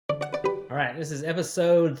All right, this is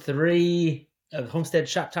episode 3 of Homestead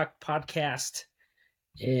Shop Talk podcast.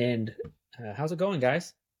 And how's it going,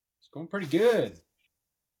 guys? It's going pretty good.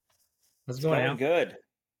 How's it It's going going now? good.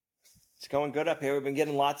 It's going good up here. We've been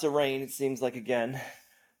getting lots of rain, it seems like again.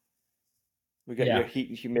 We got your heat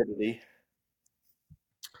and humidity.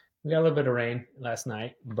 We got a little bit of rain last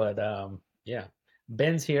night, but yeah.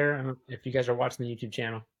 Ben's here. I don't know if you guys are watching the YouTube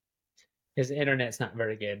channel. His internet's not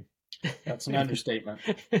very good. That's an understatement.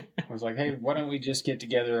 I was like, hey, why don't we just get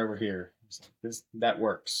together over here? That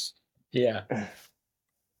works. Yeah.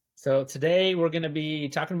 So today we're going to be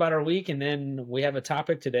talking about our week, and then we have a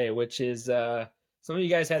topic today, which is some of you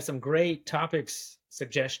guys had some great topics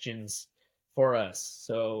suggestions for us.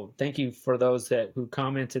 So thank you for those who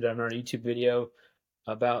commented on our YouTube video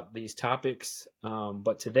about these topics.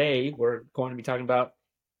 But today we're going to be talking about,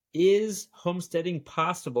 is homesteading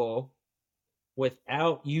possible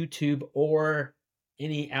without YouTube or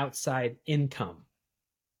any outside income?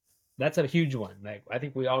 That's a huge one. Like, I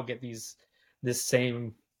think we all get this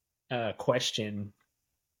same question,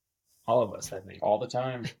 all of us, I think, all the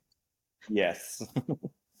time. Yes.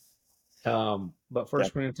 But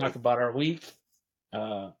first, we're going to talk about our week.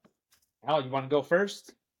 Al, you want to go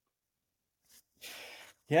first?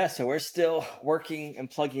 Yeah, so we're still working and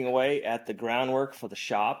plugging away at the groundwork for the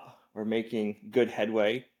shop. We're making good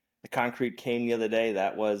headway. The concrete came the other day.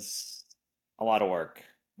 That was a lot of work,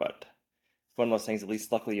 but it's one of those things, at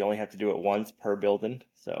least luckily you only have to do it once per building.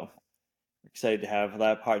 So we're excited to have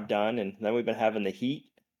that part done. And then we've been having the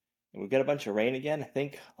heat, and we've got a bunch of rain again. I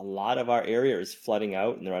think a lot of our area is flooding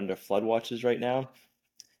out, and they're under flood watches right now.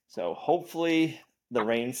 So hopefully the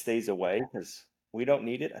rain stays away, because we don't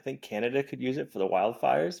need it. I think Canada could use it for the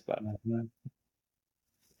wildfires, but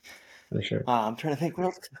For sure. I'm trying to think what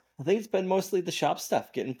else. I think it's been mostly the shop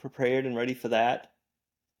stuff, getting prepared and ready for that,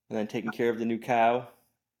 and then taking care of the new cow.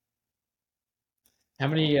 How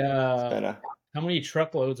many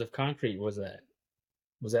truckloads of concrete was that?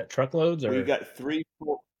 Was that truckloads, or We got 3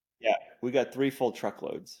 full, we got 3 full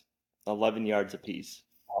truckloads, 11 yards apiece.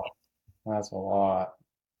 That's a lot.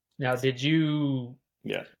 Now, did you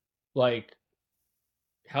like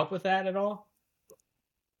help with that at all?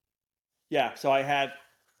 Yeah, so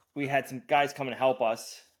we had some guys come and help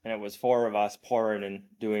us, and it was 4 of us pouring and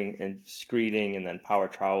doing and screeding and then power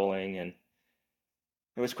troweling, and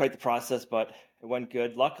it was quite the process, but it went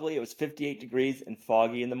good. Luckily, it was 58 degrees and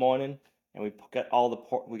foggy in the morning, and we got all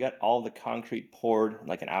the concrete poured in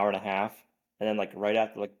like an hour and a half, and then like right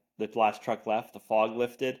after the last truck left, the fog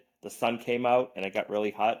lifted, the sun came out, and it got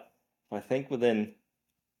really hot. So I think within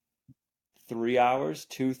 3 hours,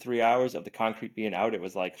 2-3 hours of the concrete being out, it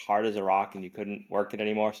was like hard as a rock, and you couldn't work it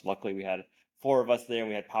anymore. So luckily, we had 4 of us there, and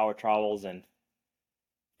we had power trowels and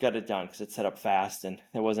got it done because it set up fast, and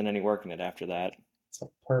there wasn't any work in it after that. It's a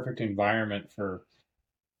perfect environment for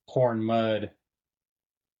pouring mud.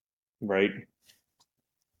 Right.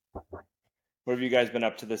 What have you guys been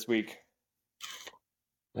up to this week?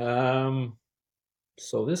 So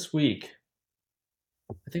this week,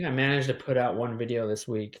 I think I managed to put out one video this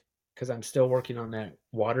week because I'm still working on that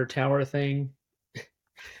water tower thing.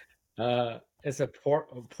 It's a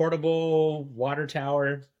portable water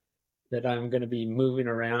tower that I'm going to be moving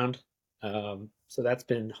around. So that's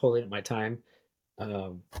been holding up my time.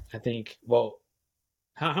 I think,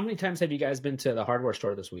 how many times have you guys been to the hardware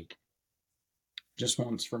store this week? Just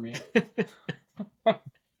once for me.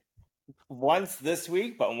 Once this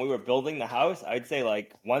week, but when we were building the house, I'd say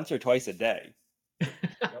like once or twice a day.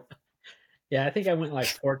 Yeah, I think I went like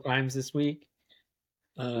 4 times this week.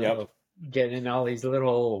 Getting all these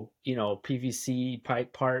little, PVC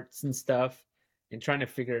pipe parts and stuff and trying to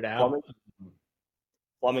figure it out.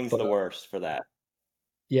 Plumbing's the worst for that.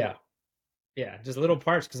 Yeah, just little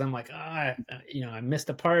parts, because I'm like, I missed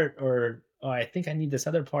a part, or I think I need this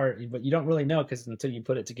other part, but you don't really know until you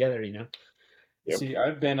put it together, Yep. See,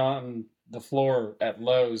 I've been on the floor at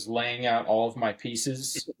Lowe's laying out all of my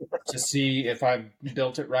pieces to see if I've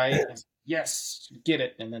built it right. Yes, get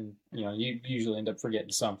it. And then, you usually end up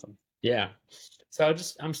forgetting something. Yeah. So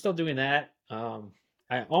I'm still doing that.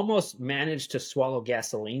 I almost managed to swallow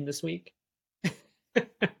gasoline this week.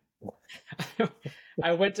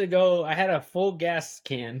 I went to go, I had a full gas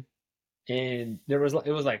can, and it was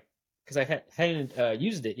like, because I hadn't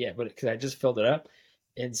used it yet, but because I just filled it up.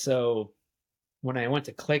 And so when I went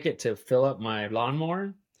to click it to fill up my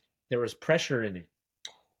lawnmower, there was pressure in it.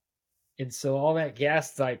 And so all that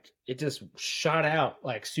gas, it just shot out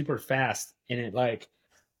like super fast, and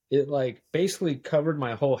it basically covered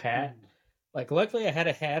my whole hat. Like, luckily I had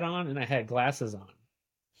a hat on and I had glasses on.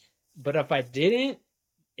 But if I didn't,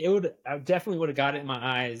 I definitely would have got it in my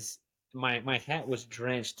eyes my hat was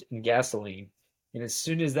drenched in gasoline, and as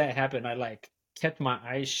soon as that happened, I like kept my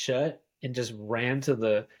eyes shut and just ran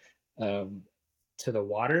um to the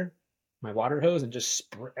water, my water hose, and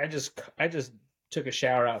I just took a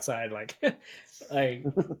shower outside, like like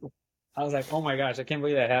I was like, oh my gosh, I can't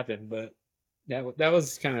believe that happened, but that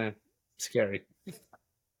was kind of scary.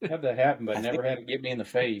 Had that happen, but I never think had it get me in the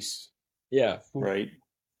face. Yeah. right.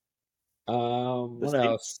 The What St.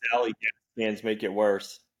 else? Sally gas cans make it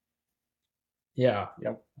worse. Yeah.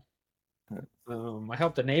 Yep. I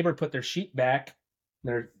helped a neighbor put their sheep back.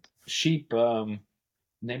 Their sheep,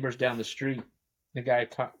 neighbors down the street. The guy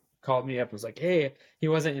called me up and was like, "Hey, he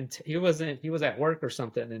was at work or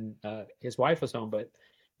something, and his wife was home, but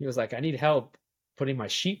he was like, I need help putting my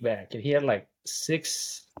sheep back." And he had like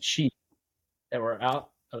 6 sheep that were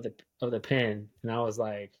out of the pen, and I was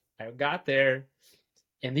like, I got there,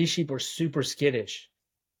 and these sheep were super skittish.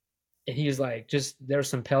 And he was like, just there's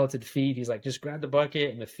some pelleted feed. He's like, just grab the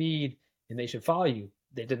bucket and the feed, and they should follow you.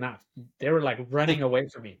 They did not. They were like running away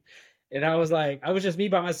from me, and I was like, I was just me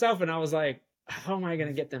by myself, and I was like, how am I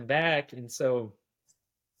gonna get them back? And so,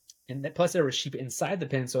 plus there were sheep inside the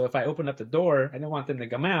pen, so if I opened up the door, I didn't want them to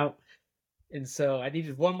come out, and so I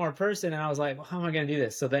needed one more person, and I was like, well, how am I gonna do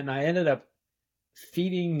this? So then I ended up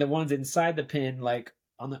feeding the ones inside the pen, like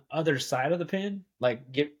on the other side of the pen,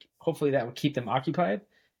 like get hopefully that would keep them occupied.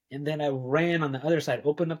 And then I ran on the other side,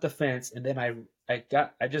 opened up the fence, and then I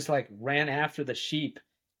just like ran after the sheep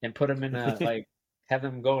and put them in a like have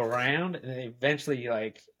them go around, and then eventually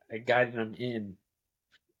like I guided them in.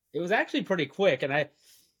 It was actually pretty quick, and I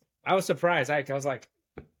was surprised. I was like,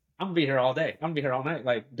 I'm gonna be here all day. I'm gonna be here all night,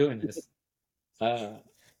 like doing this. Uh,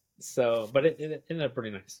 but it ended up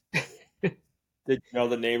pretty nice. Did you know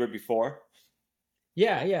the neighbor before?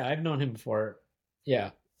 Yeah, yeah, I've known him before. Yeah,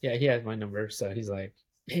 yeah, he has my number, so he's like,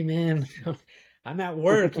 "Hey, man, I'm at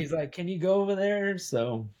work." He's like, "Can you go over there?"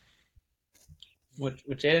 So,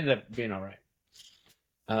 which ended up being all right.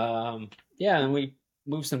 Yeah, and we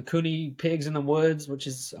moved some Cooney pigs in the woods, which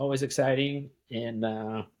is always exciting. And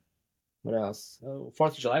what else? Oh,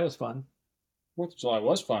 Fourth of July was fun. 4th of July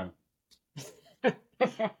was fun.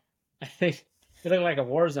 I think it looked like a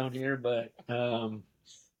war zone here, but We You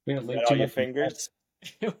didn't got leave all too your much. fingers?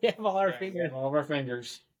 we have all our Yeah, we fingers. had all of our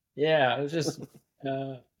fingers. Yeah, it was just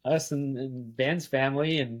us and Ben's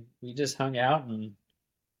family, and we just hung out and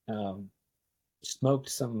um, smoked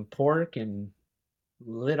some pork and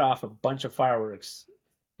lit off a bunch of fireworks.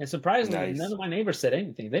 And surprisingly, none Nice. of my neighbors said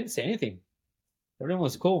anything. They didn't say anything. Everyone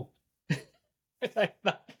was cool. I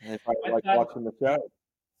thought, They probably I like thought, watching the show.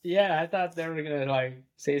 yeah, I thought they were gonna like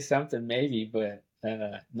say something maybe, but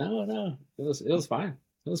no, no, it was fine.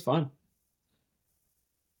 It was fun.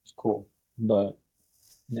 It's cool. But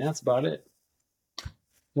that's about it.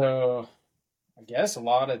 So I guess a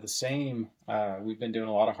lot of the same. We've been doing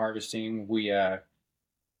a lot of harvesting. We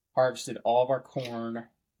harvested all of our corn.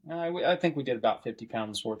 I think we did about 50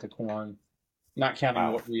 pounds worth of corn, not counting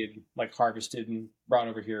Wow. what we had like harvested and brought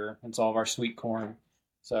over here. It's all of our sweet corn.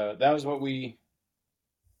 So that was what we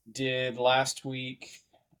did last week.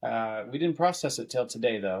 We didn't process it till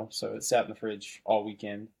today though, so it sat in the fridge all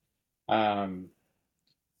weekend. A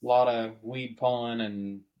lot of weed pulling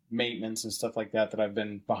and maintenance and stuff like that I've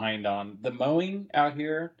been behind on. The mowing out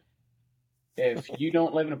here, if you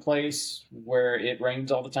don't live in a place where it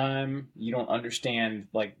rains all the time, you don't understand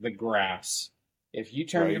like the grass. If you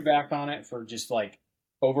turn your Right. back on it for just like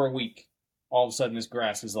over a week, all of a sudden this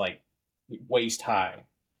grass is like waist high.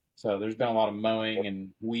 So there's been a lot of mowing and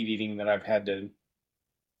weed eating that I've had to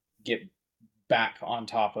get back on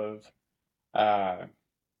top of. Uh,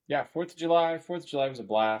 yeah, Fourth of July was a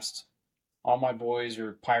blast. All my boys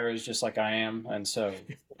are pyros just like I am, and so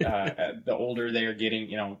the older they are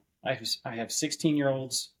getting, I have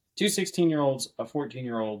 16-year-olds, two 16-year-olds, a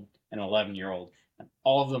 14-year-old, and an 11-year-old. And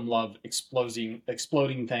all of them love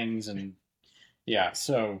exploding things, and yeah.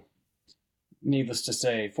 So, needless to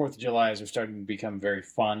say, Fourth of July's are starting to become very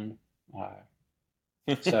fun.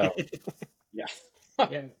 So, yeah.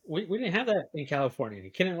 Yeah, we didn't have that in California. You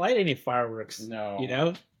couldn't light any fireworks, you No,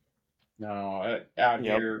 know? no, out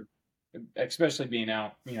Yep. here, especially being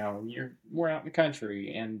out, we're out in the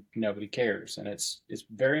country and nobody cares, and it's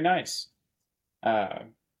very nice. Uh,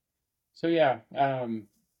 so yeah, and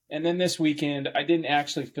then this weekend I didn't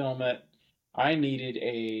actually film it. I needed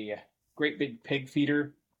a great big pig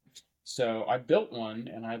feeder, so I built one,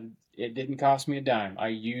 and it didn't cost me a dime.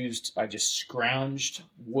 I just scrounged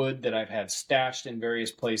wood that I've had stashed in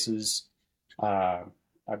various places. Uh,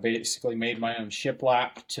 I basically made my own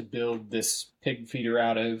shiplap to build this pig feeder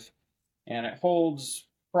out of, and it holds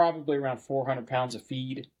probably around 400 pounds of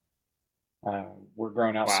feed. We're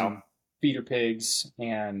growing out Wow. some feeder pigs,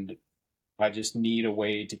 and I just need a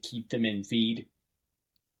way to keep them in feed.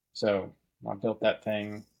 So I built that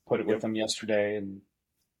thing, put it with Yep. them yesterday, and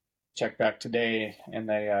checked back today, and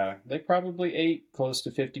they probably ate close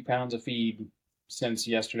to 50 pounds of feed since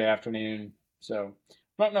yesterday afternoon. So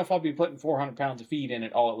I don't know if I'll be putting 400 pounds of feed in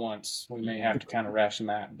it all at once. We may have to kind of ration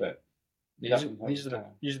that, but These are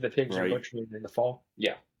the pigs you're Right. butchering in the fall.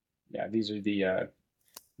 yeah, these are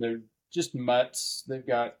they're just mutts. They've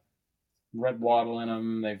got red wattle in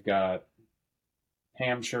them. They've got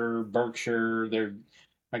Hampshire, Berkshire.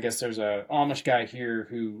 I guess there's a Amish guy here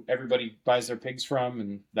who everybody buys their pigs from,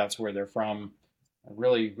 and that's where they're from.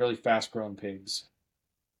 Really, really fast growing pigs.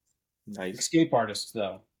 Nice. Escape artists,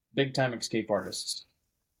 though, big time escape artists.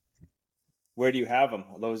 Where do you have them?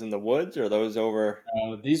 Are those in the woods or are those over?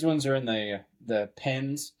 These ones are in the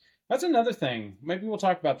pens. That's another thing. Maybe we'll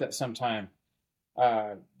talk about that sometime.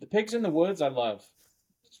 The pigs in the woods, I love.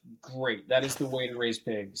 It's great. That is the way to raise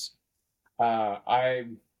pigs. I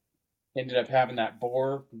ended up having that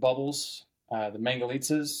boar Bubbles, the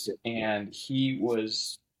Mangalitsa's, and he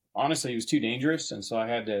was too dangerous, and so I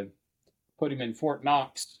had to put him in Fort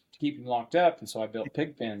Knox to keep him locked up, and so I built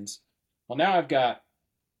pig pens. Well, now I've got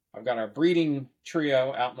our breeding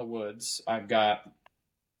trio out in the woods. I've got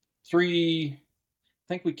three.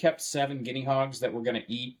 I think we kept 7 guinea hogs that we're going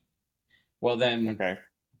to eat. Well, then Okay.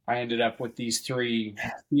 I ended up with these 3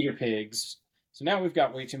 feeder pigs. So now we've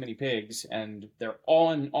got way too many pigs, and they're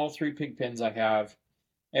all in all 3 pig pens I have.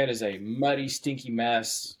 It is a muddy, stinky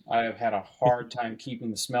mess. I have had a hard time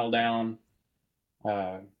keeping the smell down.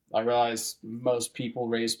 I realize most people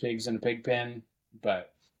raise pigs in a pig pen,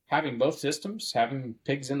 but having both systems, having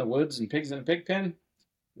pigs in the woods and pigs in a pig pen,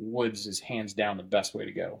 woods is hands down the best way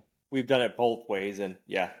to go. We've done it both ways, and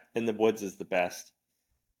yeah, in the woods is the best.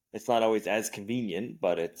 It's not always as convenient,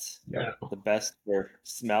 but it's Yeah. the best for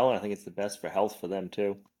smell, and I think it's the best for health for them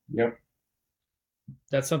too. Yep.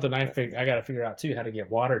 That's something I got to figure out too, how to get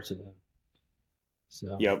water to them.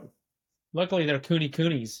 So Yep. luckily they're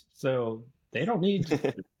coonies, so they don't need.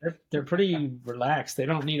 they're pretty relaxed. They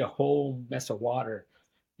don't need a whole mess of water,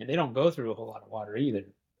 and they don't go through a whole lot of water either.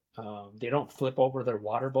 They don't flip over their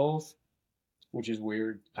water bowls. Which is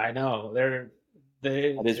weird. I know they're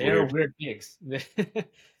That is they're weird. weird pigs.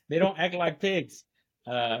 They don't act like pigs.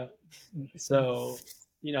 So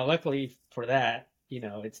luckily for that,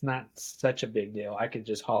 it's not such a big deal. I could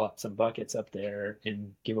just haul up some buckets up there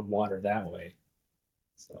and give them water that way.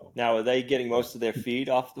 So Now, are they getting most of their feed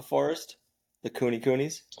off the forest? The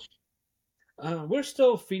coonies? we're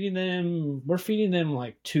still feeding them. We're feeding them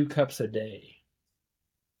like 2 cups a day.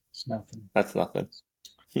 It's nothing. That's nothing.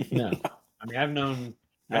 No, I mean I know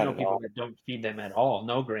Not at people all. that don't feed them at all,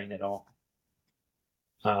 no grain at all.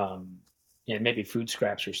 And maybe food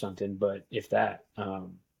scraps or something, but if that.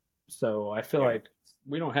 So I feel Yeah. like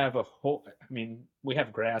we don't have a whole. I mean, we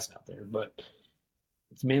have grass out there, but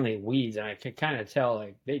it's mainly weeds, and I can kind of tell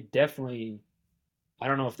like they definitely. I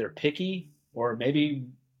don't know if they're picky or maybe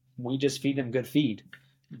we just feed them good feed,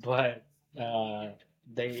 but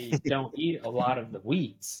they don't eat a lot of the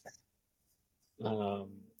weeds.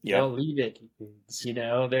 Yeah. They'll leave it.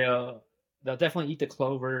 They'll definitely eat the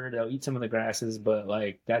clover. They'll eat some of the grasses, but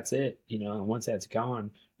like that's it. And once that's gone,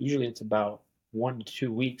 usually it's about 1 to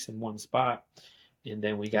 2 weeks in one spot, and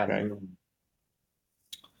then we got to Okay. move them.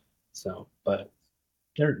 So, but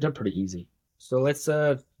they're pretty easy. So let's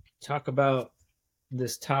talk about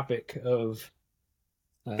this topic of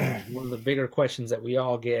one of the bigger questions that we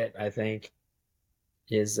all get. I think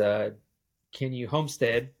is can you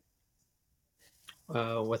homestead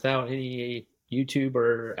without any YouTube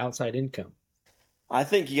or outside income? I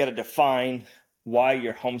think you got to define why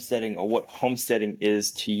you're homesteading or what homesteading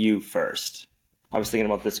is to you first. I was thinking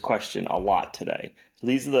about this question a lot today. So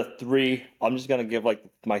these are the 3. I'm just going to give like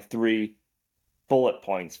my 3 bullet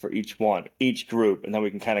points for each group, and then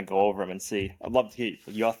we can kind of go over them and see. I'd love to hear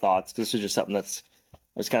your thoughts, because this is just something that's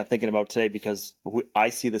I was kind of thinking about today, because I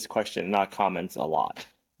see this question in our comments a lot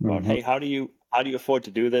about, hey, how do you afford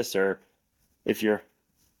to do this? Or if you're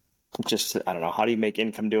just, I don't know, how do you make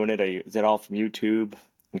income doing it? Is it all from YouTube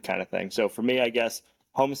and kind of thing? So for me, I guess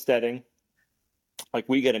homesteading, like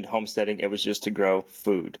we get into homesteading, it was just to grow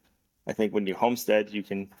food. I think when you homestead, you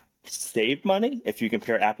can save money if you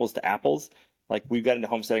compare apples to apples. Like we got into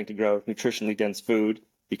homesteading to grow nutritionally dense food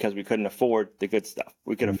because we couldn't afford the good stuff.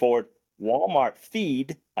 We could afford Walmart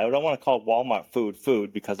feed. I don't want to call Walmart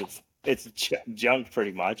food because it's junk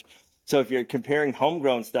pretty much. So if you're comparing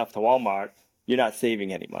homegrown stuff to Walmart, you're not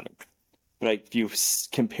saving any money. But like, if you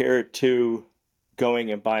compare it to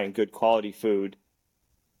going and buying good quality food,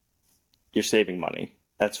 you're saving money.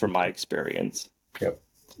 That's from my experience. Yep.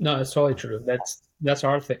 No, that's totally true. That's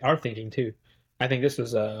our thinking too. I think this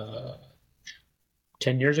was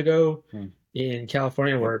 10 years ago Hmm. in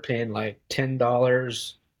California. Yep. We're paying like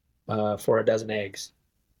 $10 for a dozen eggs.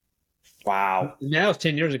 Wow. Now it's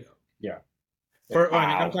 10 years ago. Yeah. I mean, I'm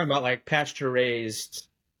Wow. talking about like pasture raised,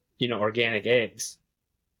 organic eggs.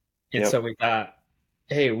 And Yep. so we thought,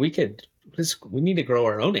 hey, we need to grow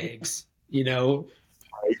our own eggs, and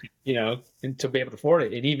to be able to afford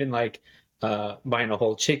it. And even like buying a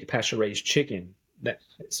whole pasture raised chicken.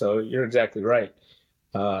 So you're exactly right.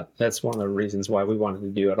 That's one of the reasons why we wanted to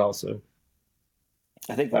do it also.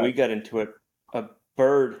 I think when we got into it, a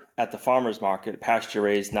bird at the farmer's market, pasture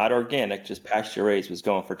raised, not organic, just pasture raised, was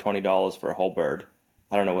going for $20 for a whole bird.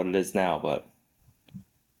 I don't know what it is now, but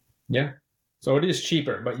Yeah. So it is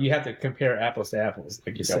cheaper, but you have to compare apples to apples,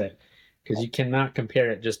 like you Yep. said, because you cannot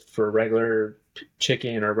compare it just for regular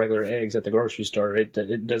chicken or regular eggs at the grocery store. It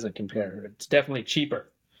doesn't compare. It's definitely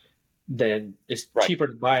cheaper than it's right. cheaper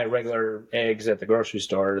to buy regular eggs at the grocery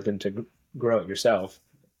store than to grow it yourself.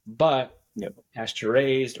 But Yep. pasture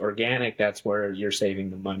raised, organic, that's where you're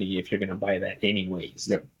saving the money if you're going to buy that anyways.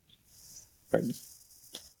 Yep. Right.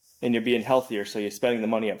 And you're being healthier, so you're spending the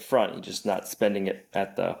money up front. You're just not spending it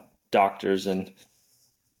at the doctors and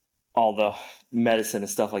all the medicine and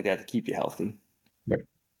stuff like that to keep you healthy.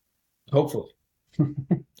 Hopefully.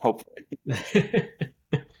 Hopefully.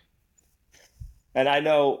 And I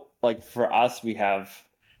know, like for us, we have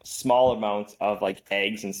small amounts of like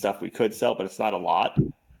eggs and stuff we could sell, but it's not a lot.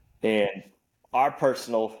 And our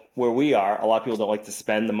personal, where we are, a lot of people don't like to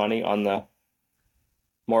spend the money on the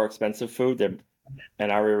more expensive food.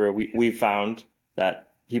 In our area, we found that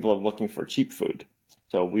people are looking for cheap food.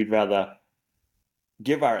 So we'd rather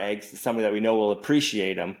give our eggs to somebody that we know will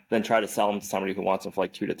appreciate them than try to sell them to somebody who wants them for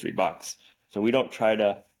like $2 to $3. So we don't try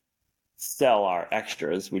to sell our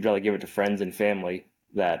extras. We'd rather give it to friends and family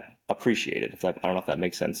that appreciate it. I don't know if that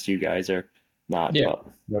makes sense to you guys or not. Yeah.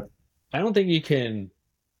 But I don't think you can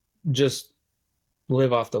just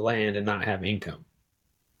live off the land and not have income.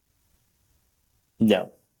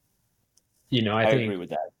 no, I I think, agree with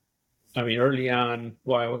that. I mean, early on,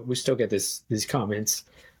 well, we still get these comments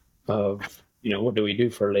of, what do we do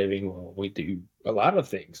for a living? Well, we do a lot of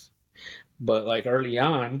things, but like early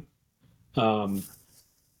on, um,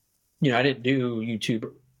 I didn't do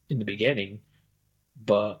YouTube in the beginning,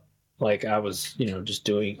 but like I was, just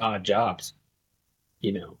doing odd jobs,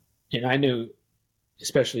 and I knew,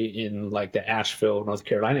 especially in like the Asheville, North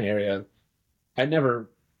Carolina area, I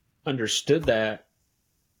never understood that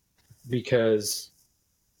because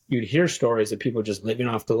you'd hear stories of people just living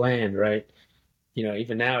off the land, right?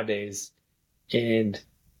 Even nowadays. And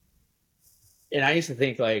I used to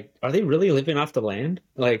think like, are they really living off the land?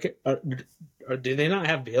 Like, or do they not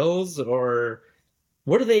have bills, or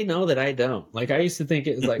what do they know that I don't? Like, I used to think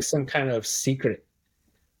it was like some kind of secret.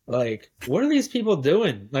 Like, what are these people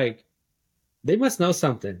doing? Like, they must know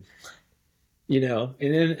something, And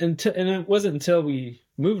then and it wasn't until we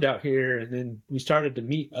moved out here and then we started to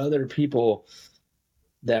meet other people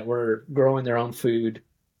that were growing their own food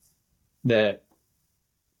that,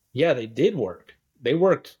 yeah, they did work. They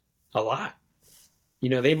worked a lot.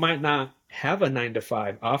 They might not have a 9 to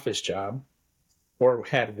 5 office job or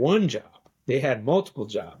had one job. They had multiple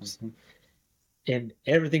jobs, and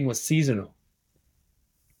everything was seasonal.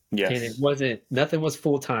 Yes. And nothing was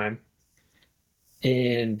full time.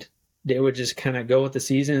 And they would just kind of go with the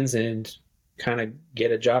seasons and kind of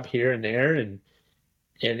get a job here and there, and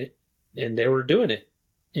they were doing it.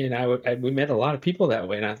 And we met a lot of people that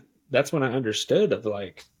way, and that's when I understood of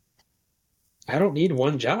like, I don't need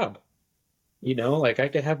one job. Like I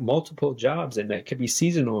could have multiple jobs, and it could be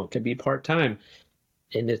seasonal, it could be part time,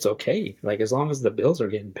 and it's okay. Like as long as the bills are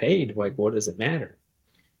getting paid, like what does it matter?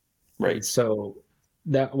 Right. And so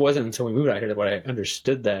that wasn't until we moved out here that I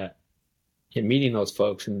understood that, in meeting those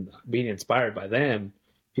folks and being inspired by them,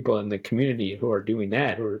 people in the community who are doing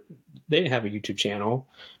that, they didn't have a YouTube channel,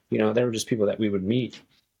 they were just people that we would meet,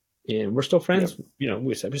 and we're still friends. Yep.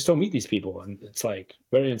 We still meet these people, and it's like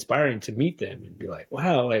very inspiring to meet them and be like,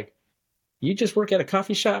 wow, like you just work at a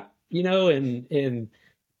coffee shop, and in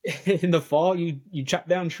the fall you chop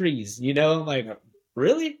down trees, like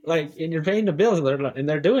really, like, and you're paying the bills, and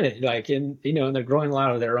they're doing it, like, and they're growing a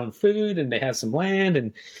lot of their own food, and they have some land,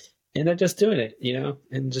 and they're just doing it,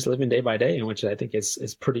 and just living day by day, in which I think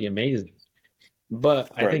is pretty amazing.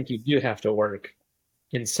 But I Right. think you do have to work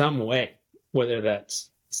in some way, whether that's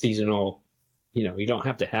seasonal. You don't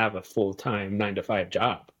have to have a full-time 9 to 5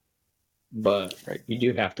 job, but Right. you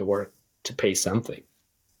do have to work to pay something.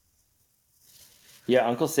 Yeah,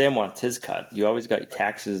 Uncle Sam wants his cut. You always got your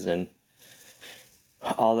taxes and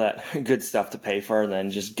all that good stuff to pay for, and then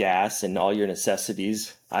just gas and all your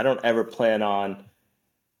necessities. I don't ever plan on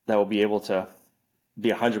that we'll be able to be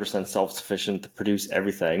 100% self-sufficient to produce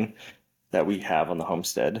everything that we have on the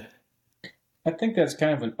homestead. I think that's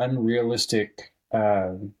kind of an unrealistic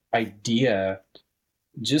idea,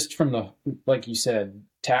 just from the, like you said,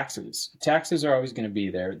 taxes. Taxes are always going to be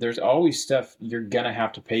there. There's always stuff you're going to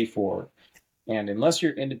have to pay for. And unless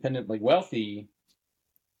you're independently wealthy,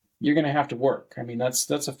 you're going to have to work. I mean, that's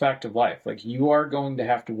a fact of life. Like, you are going to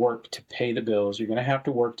have to work to pay the bills. You're going to have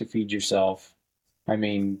to work to feed yourself. I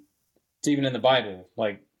mean, it's even in the Bible.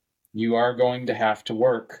 Like, you are going to have to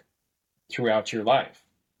work throughout your life.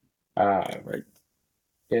 Right.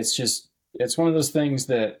 It's one of those things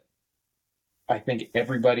that I think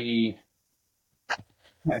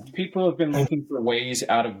people have been looking for ways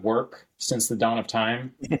out of work since the dawn of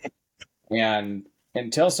time. And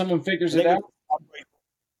until someone figures it out. I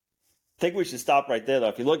think we should stop right there, though.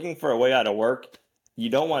 If you're looking for a way out of work, you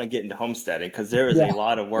don't want to get into homesteading because there is a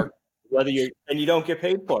lot of work, and you don't get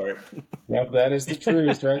paid for it. Yep, that is the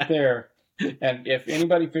truth right there. And if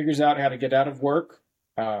anybody figures out how to get out of work,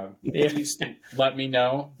 please let me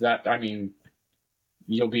know. That, I mean,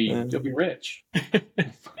 you'll be rich.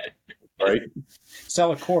 Right.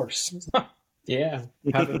 Sell a course. Yeah.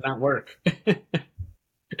 How did it not work?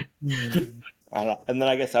 And then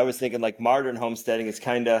I guess I was thinking like modern homesteading is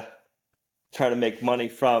kind of trying to make money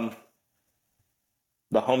from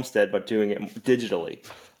the homestead, but doing it digitally.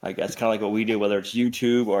 I guess kind of like what we do, whether it's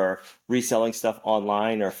YouTube or reselling stuff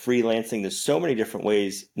online or freelancing. There's so many different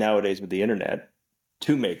ways nowadays with the internet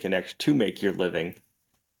to make your living.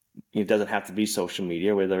 It doesn't have to be social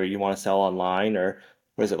media, whether you want to sell online or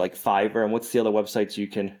what is it, like Fiverr, and what's the other websites you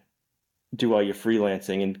can do all your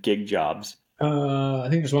freelancing and gig jobs? I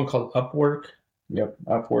think there's one called Upwork. Yep,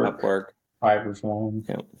 Upwork. Fiverr's one.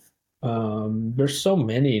 Yep. There's so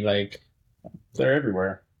many, like, they're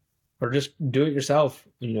everywhere. Or just do it yourself,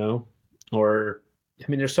 or, I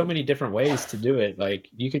mean, there's so many different ways to do it. Like,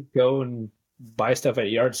 you could go and buy stuff at a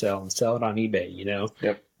yard sale and sell it on eBay,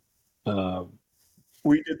 Yep.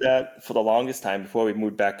 We did that for the longest time before we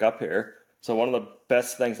moved back up here. So one of the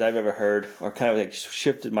best things I've ever heard, or kind of like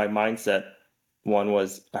shifted my mindset, one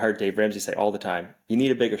was I heard Dave Ramsey say all the time, you need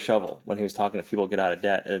a bigger shovel, when he was talking to people get out of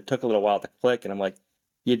debt. And it took a little while to click. And I'm like,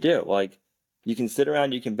 you do. Like, you can sit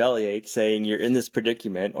around, you can bellyache saying you're in this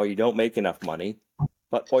predicament or you don't make enough money,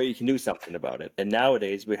 or you can do something about it. And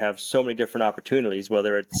nowadays we have so many different opportunities,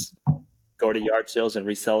 whether it's go to yard sales and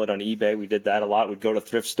resell it on eBay. We did that a lot. We'd go to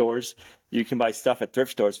thrift stores. You can buy stuff at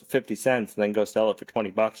thrift stores for 50 cents and then go sell it for $20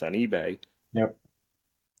 on eBay. Yep.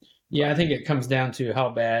 Yeah, I think it comes down to how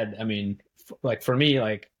bad. I mean, like for me,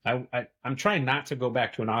 like I'm trying not to go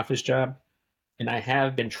back to an office job, and I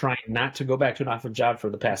have been trying not to go back to an office job for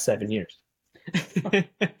the past 7 years.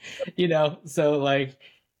 So like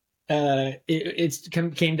it's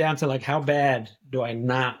came down to like, how bad do I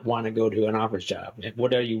not want to go to an office job? And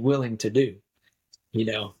what are you willing to do?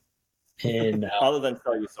 And other than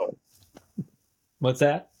sell your soul. What's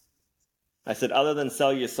that? I said, other than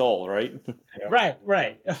sell your soul, right?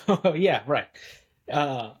 Right. Oh, yeah, right.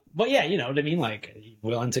 But yeah, you know what I mean? Like,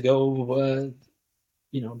 willing to go,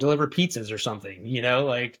 deliver pizzas or something,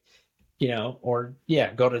 or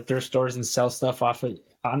yeah, go to thrift stores and sell stuff on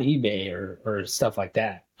eBay or stuff like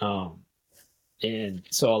that. And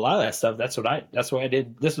so a lot of that stuff, that's what I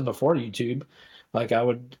did. This was before YouTube. Like I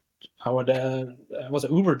was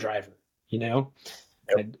an Uber driver,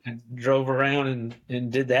 Yep. I drove around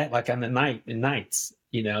and did that like on the nights,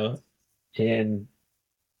 and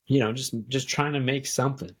just trying to make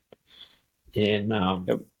something. And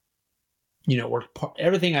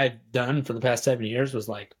everything I've done for the past 7 years was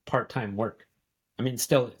like part-time work. I mean, it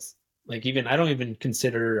still is. Like, even I don't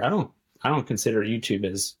consider YouTube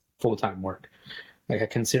as full-time work. Like, I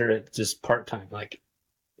consider it just part-time. Like,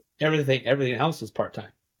 everything else is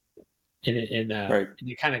part-time. And right.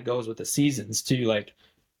 it kind of goes with the seasons too. Like,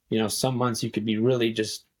 some months you could be really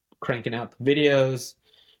just cranking out the videos,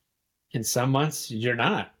 and some months you're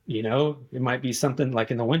not. It might be something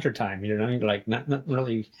like in the wintertime, like not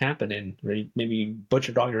really happening. Maybe you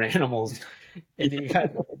butchered all your animals and you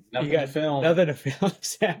got nothing to film. Nothing to film,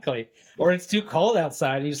 exactly. Or it's too cold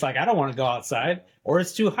outside and you're just like, I don't want to go outside. Or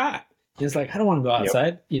it's too hot. It's like, I don't want to go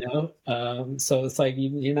outside, so it's like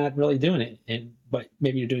you're not really doing it, but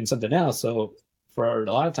maybe you're doing something else. So for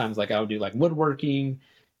a lot of times, like I would do like woodworking,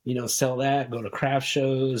 sell that, go to craft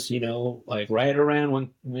shows, like right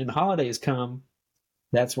around when holidays come,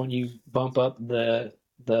 that's when you bump up the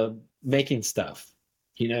making stuff,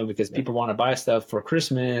 because people want to buy stuff for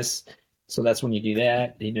Christmas. So that's when you do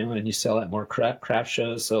that, and you sell at more craft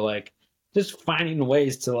shows. So like, just finding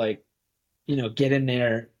ways to like, get in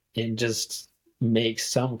there and just make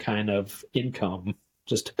some kind of income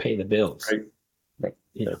just to pay the bills. Right.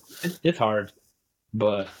 Right. It's hard,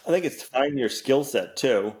 but I think it's finding your skill set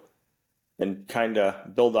too, and kind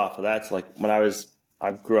of build off of that. So like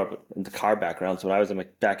I grew up in the car background. So when I was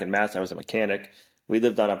back in Mass, I was a mechanic. We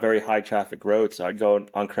lived on a very high traffic road. So I'd go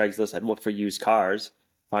on Craigslist, I'd look for used cars,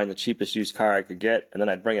 find the cheapest used car I could get, and then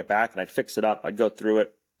I'd bring it back and I'd fix it up. I'd go through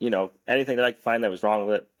it. Anything that I could find that was wrong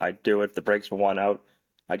with it, I'd do it. If the brakes were worn out,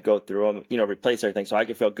 I'd go through them, replace everything so I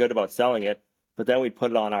could feel good about selling it. But then we'd put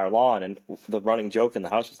it on our lawn, and the running joke in the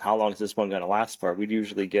house was, how long is this one going to last for? We'd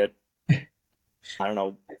usually get, I don't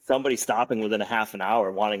know, somebody stopping within a half an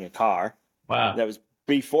hour wanting a car. wow. That was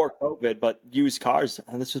before COVID, but used cars,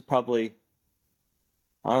 and this was probably,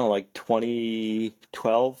 I don't know, like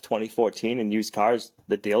 2012, 2014, and used cars,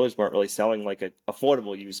 the dealers weren't really selling like an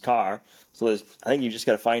affordable used car. So I think you just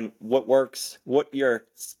got to find what works, what your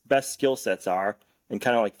best skill sets are, and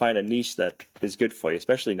kind of like find a niche that is good for you,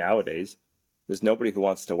 especially nowadays. There's nobody who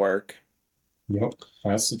wants to work. Yep,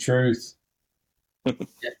 that's the truth.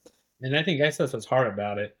 And I think that's what's hard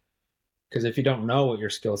about it. Because if you don't know what your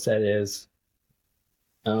skill set is,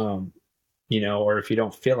 or if you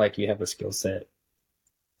don't feel like you have a skill set,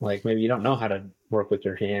 like maybe you don't know how to work with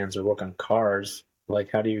your hands or work on cars, like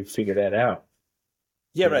how do you figure that out?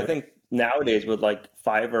 Yeah, but I think nowadays with like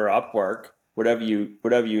Fiverr, Upwork,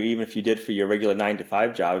 even if you did for your regular 9 to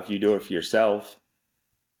 5 job, if you do it for yourself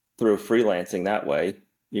through freelancing that way,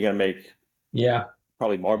 you're gonna make Yeah.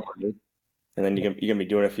 probably more money. And then you're gonna be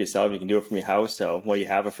doing it for yourself. You can do it from your house. So while you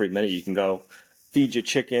have a free minute, you can go feed your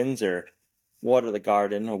chickens or water the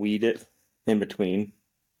garden or weed it in between.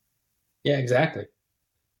 Yeah, exactly.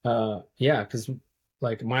 Yeah, because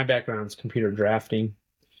like my background's computer drafting.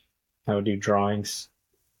 I would do drawings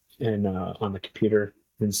and on the computer,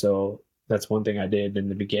 and so that's one thing I did in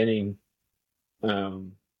the beginning.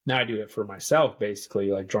 Now I do it for myself,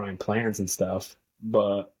 basically, like drawing plans and stuff.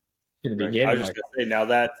 But in the Right. I beginning, was just like, gonna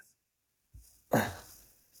say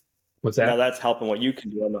what's now that? that's helping what you can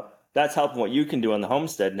do on the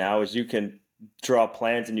homestead now is you can draw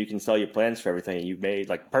plans and you can sell your plans for everything that you've made.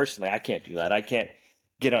 Like personally, I can't do that. I can't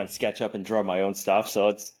get on SketchUp and draw my own stuff. So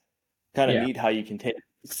it's kind of Yeah, neat how you can take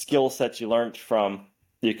skill sets you learned from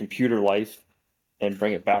your computer life and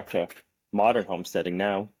bring it back to modern homesteading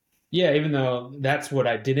now. yeah. Even though that's what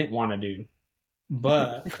I didn't want to do,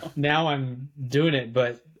 but now I'm doing it.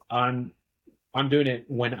 But I'm doing it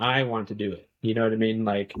when I want to do it. You know what I mean?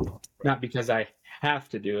 Like, not because I have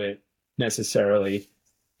to do it necessarily.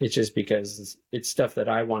 It's just because it's stuff that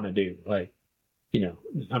I want to do. Like,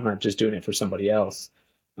 I'm not just doing it for somebody else.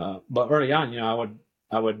 But early on,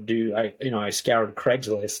 I scoured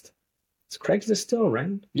Craigslist. Is Craigslist still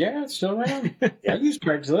around? Yeah, it's still around. I use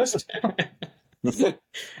Craigslist.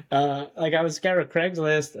 Like I would scour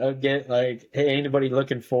Craigslist. I'd get like, hey, anybody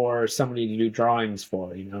looking for somebody to do drawings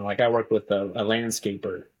for? Like I worked with a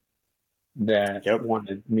landscaper that Yep.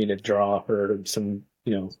 wanted me to draw her some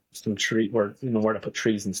tree or where to put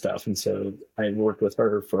trees and stuff. And so I worked with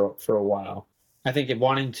her for a while. I think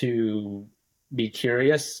wanting to be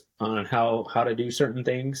curious on how to do certain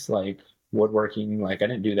things like woodworking, like I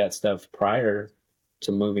didn't do that stuff prior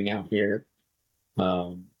to moving out here.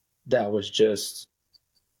 That was just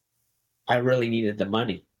I really needed the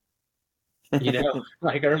money.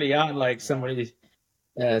 Like early on, like somebody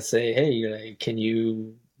say, "Hey, like, can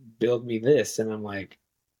you build me this?" And I'm like,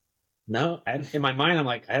 "No." In my mind, I'm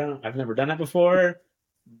like, I've never done that before,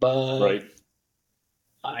 but Right.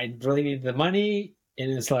 I really need the money.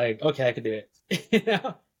 And it's like, okay, I could do it.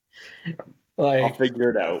 I'll Like,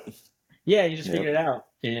 figure it out. yeah, you just Yep. figure it out,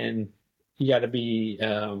 and you got to be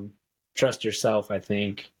trust yourself, I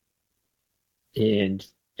think, and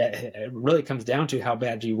it really comes down to how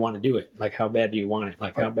bad do you want to do it? Like, how bad do you want it?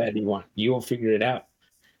 Like, how bad do you want it? You will figure it out.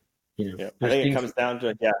 Yeah. I There's think it things. comes down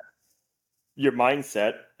to your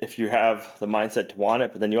mindset, if you have the mindset to want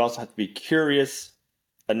it, but then you also have to be curious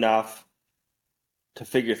enough to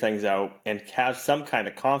figure things out and have some kind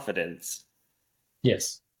of confidence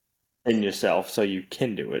Yes. in yourself so you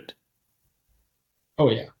can do it. Oh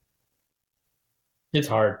yeah. It's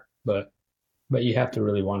hard, but you have to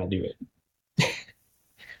really want to do it.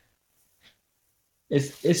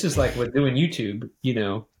 It's just like with doing YouTube,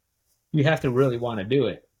 you have to really want to do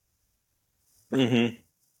it Mm-hmm.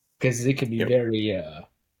 because it can be Yep. very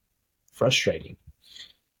frustrating,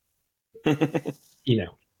 you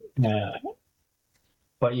know.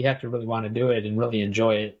 But you have to really want to do it and really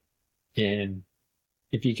enjoy it. And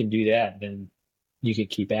if you can do that, then you can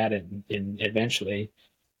keep at it, and eventually,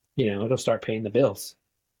 it'll start paying the bills.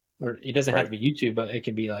 Or it doesn't have to Right. be YouTube, but it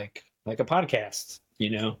can be like like a podcast,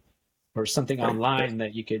 or something Right. online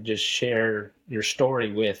that you could just share your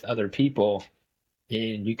story with other people,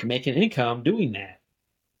 and you can make an income doing that,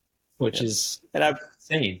 which Yeah. is And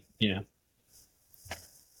insane.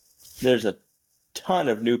 there's a ton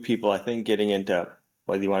of new people, I think, getting into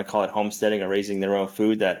whether you want to call it homesteading or raising their own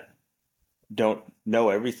food that don't know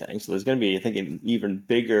everything. So there's going to be, I think, an even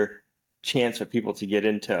bigger chance for people to get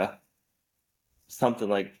into something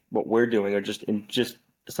like what we're doing, or just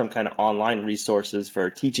some kind of online resources for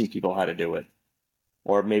teaching people how to do it,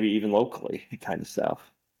 or maybe even locally kind of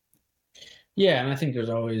stuff. Yeah, and I think there's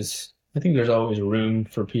always room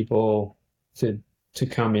for people to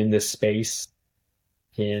come in this space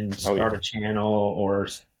and Oh start yeah, a channel or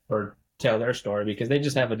tell their story, because they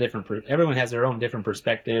just have a everyone has their own different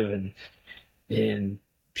perspective, and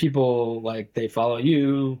people, like, they follow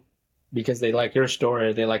you because they like your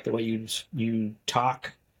story, they like the way you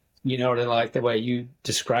talk, they like the way you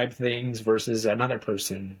describe things versus another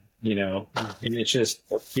person, and it's just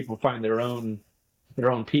people find their own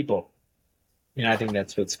people. I think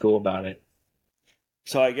that's what's cool about it.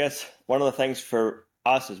 so I guess one of the things for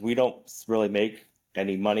us is we don't really make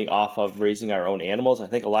any money off of raising our own animals. I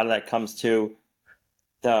think a lot of that comes to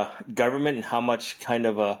the government and how much kind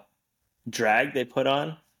of a drag they put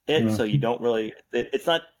on it. So you Mhm. don't really, it's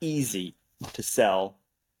not easy to sell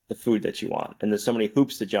the food that you want. And there's so many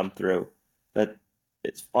hoops to jump through that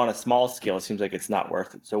it's on a small scale, it seems like it's not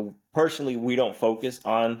worth it. So personally, we don't focus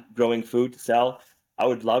on growing food to sell. I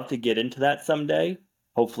would love to get into that someday.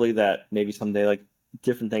 Hopefully that maybe someday like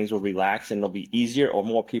different things will relax and it'll be easier, or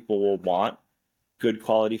more people will want good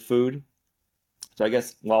quality food. So I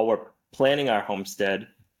guess while we're planning our homestead,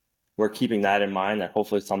 we're keeping that in mind, that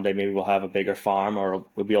hopefully someday maybe we'll have a bigger farm, or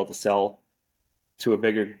we'll be able to sell to a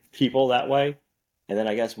bigger people that way. And then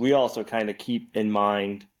I guess we also kind of keep in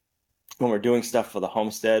mind when we're doing stuff for the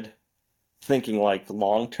homestead, thinking like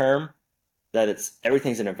long term, that it's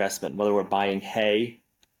everything's an investment, whether we're buying hay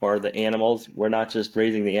or the animals. We're not just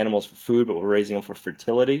raising the animals for food, but we're raising them for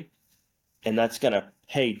fertility. And that's going to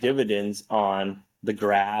pay dividends on the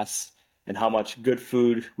grass and how much good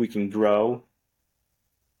food we can grow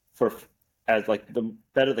for, as like the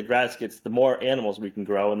better the grass gets, the more animals we can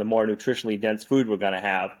grow and the more nutritionally dense food we're going to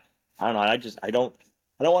have. I don't know. I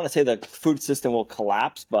don't want to say the food system will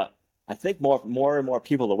collapse, but I think more and more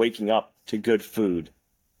people are waking up to good food.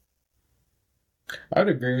 I would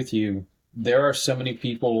agree with you. There are so many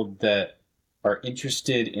people that are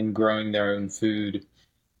interested in growing their own food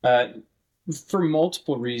uh, for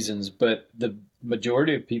multiple reasons, but the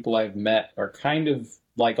majority of people I've met are kind of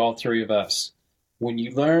like all three of us. When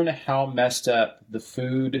you learn how messed up the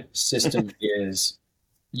food system is,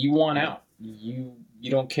 you want out. You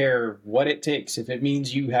don't care what it takes. If it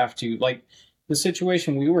means you have to, like the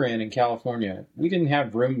situation we were in California, we didn't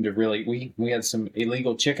have room to really. We had some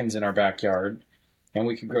illegal chickens in our backyard, and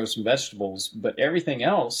we could grow some vegetables. But everything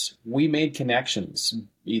else, we made connections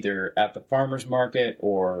either at the farmers market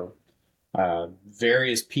or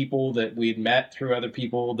various people that we'd met through other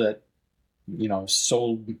people that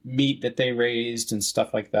sold meat that they raised and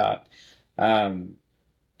stuff like that. Um,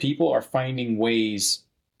 People are finding ways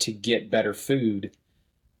to get better food,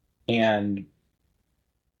 and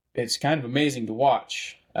it's kind of amazing to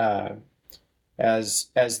watch as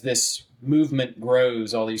this movement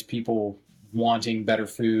grows. All these people wanting better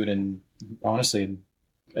food, and honestly,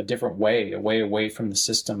 a different way, a way away from the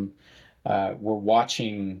system. We're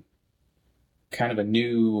watching kind of a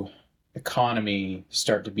new economy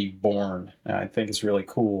start to be born. I think it's really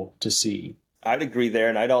cool to see. I'd agree there,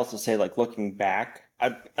 and I'd also say like looking back,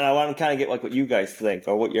 and I want to kind of get like what you guys think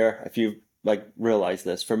or what your if you like realize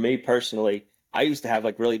this. For me personally, I used to have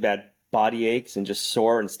like really bad body aches and just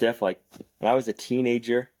sore and stiff. Like when I was a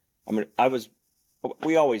teenager, I mean,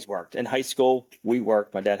 we always worked in high school. We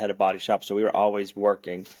worked. My dad had a body shop, so we were always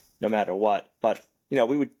working, no matter what. But we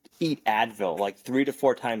would eat Advil like 3 to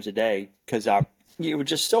 4 times a day because our you were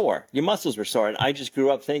just sore. Your muscles were sore, and I just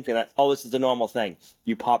grew up thinking that this is the normal thing.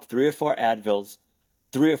 You pop 3 or 4 Advils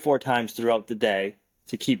 3 or 4 times throughout the day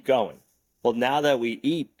to keep going. Well, now that we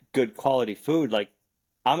eat good quality food, like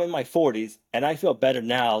I'm in my 40s and I feel better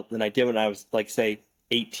now than I did when I was like say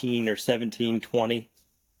 18 or 17, 20.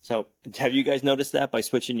 So have you guys noticed that by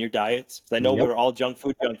switching your diets? 'Cause I know we Yep. were all junk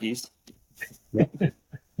food junkies.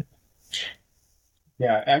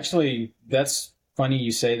 Yeah, actually, that's funny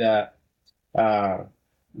you say that. Uh,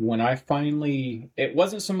 when I finally, it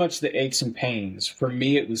wasn't so much the aches and pains. For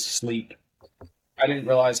me, it was sleep. I didn't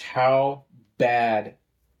realize how bad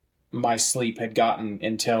my sleep had gotten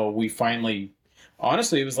until we finally,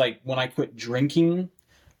 honestly, it was like when I quit drinking,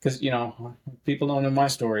 because, people don't know my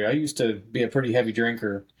story. I used to be a pretty heavy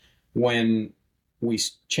drinker. when we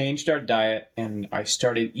changed our diet and I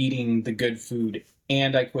started eating the good food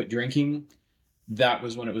and I quit drinking, that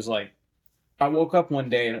was when it was like, I woke up one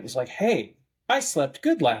day and it was like, hey, I slept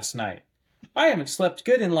good last night. I haven't slept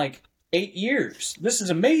good in like 8 years. This is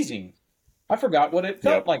amazing. I forgot what it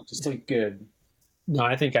felt Yep. like to sleep good. No,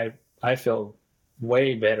 I think I feel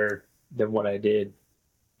way better than what I did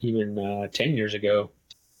even 10 years ago.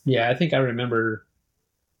 Yeah, I think I remember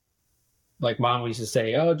like mom used to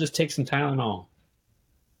say, "Oh, just take some Tylenol,"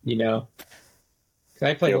 you know. 'Cause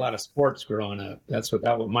I played a Yep. lot of sports growing up. That's what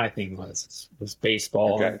my thing was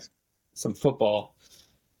baseball Okay. and some football.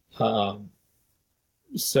 Um,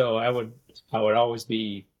 so I would always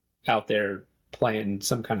be out there playing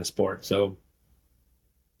some kind of sport. So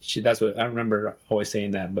that's what I remember always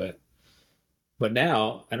saying that. But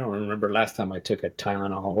now I don't remember last time I took a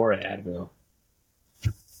Tylenol or an Advil.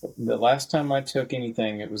 The last time I took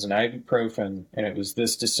anything, it was an ibuprofen, and it was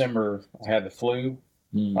this December. I had the flu.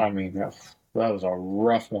 I mean, that was a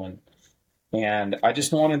rough one. And I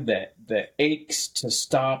just wanted the aches to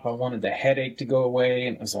stop. I wanted the headache to go away.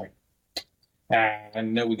 And it was like, I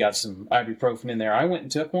know we got some ibuprofen in there. I went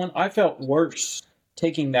and took one. I felt worse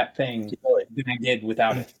taking that thing than I did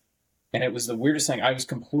without it. And it was the weirdest thing. I was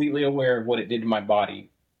completely aware of what it did to my body.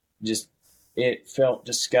 Just, it felt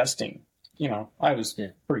disgusting. I was Yeah.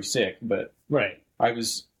 pretty sick, but Right. I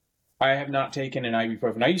have not taken an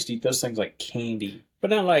ibuprofen. I used to eat those things like candy. But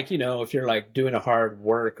not like, if you're like doing a hard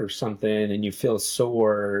work or something and you feel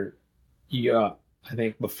sore, I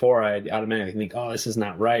think before I'd automatically think, oh, this is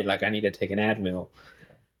not right. Like I need to take an Advil.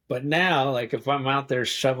 But now, like if I'm out there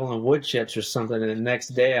shoveling wood chips or something and the next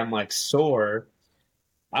day I'm like sore,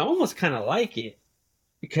 I almost kind of like it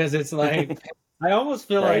because it's like, I almost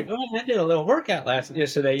feel Right. like, oh, I did a little workout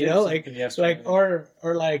yesterday, like yesterday. or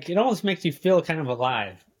like it almost makes you feel kind of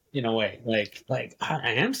alive in a way. Like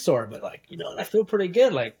I am sore, but like, I feel pretty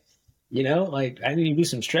good. Like, like I need to do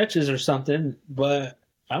some stretches or something, but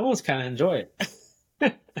I almost kind of enjoy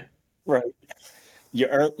it. Right. You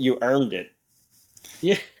earned it.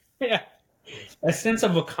 Yeah. Yeah. A sense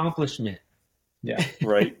of accomplishment. Yeah.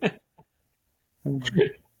 Right.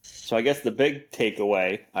 So I guess the big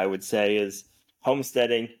takeaway I would say is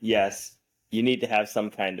homesteading, yes, you need to have some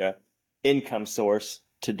kind of income source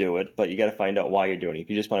to do it, but you got to find out why you're doing it. If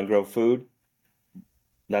you just want to grow food,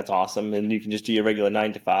 that's awesome. And you can just do your regular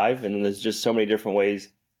 9 to 5. And there's just so many different ways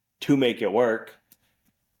to make it work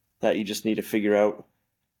that you just need to figure out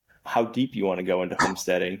how deep you want to go into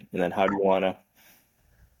homesteading, and then how do you want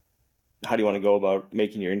to go about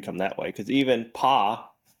making your income that way. Because even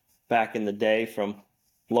Pa back in the day from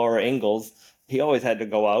Laura Ingalls, he always had to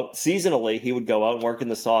go out seasonally. He would go out and work in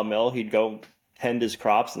the sawmill. He'd go tend his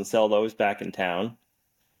crops and sell those back in town.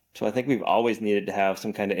 So I think we've always needed to have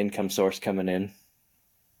some kind of income source coming in.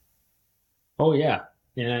 Oh yeah.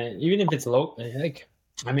 Yeah. Even if it's local, like,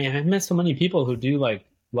 I mean, I've met so many people who do like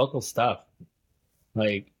local stuff.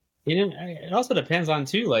 Like, it also depends on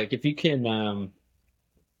too, like if you can,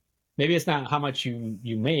 maybe it's not how much you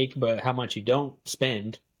make, but how much you don't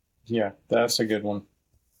spend. Yeah, that's a good one.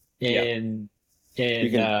 And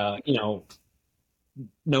You can,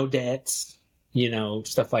 no debts,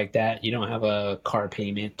 stuff like that. You don't have a car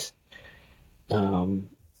payment. Um,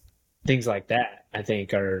 things like that, I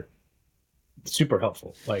think are super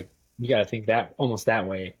helpful. Like you got to think that almost that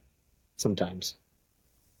way sometimes.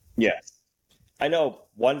 yes. I know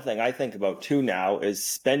one thing I think about too now is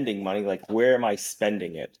spending money. Like, where am I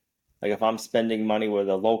spending it? Like, if I'm spending money with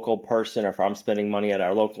a local person, or if I'm spending money at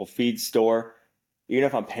our local feed store, even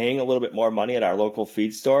if I'm paying a little bit more money at our local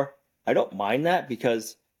feed store, I don't mind that,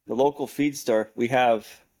 because the local feed store, we have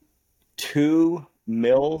 2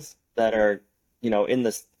 mills that are,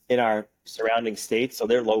 in our surrounding states, so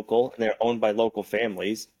they're local and they're owned by local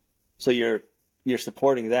families. So you're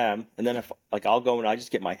supporting them, and then if like I'll go and I just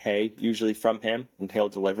get my hay usually from him, and he'll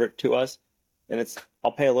deliver it to us, and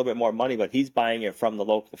I'll pay a little bit more money, but he's buying it from the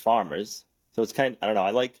local farmers. So it's I don't know, I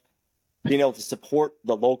like being able to support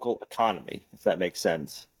the local economy, if that makes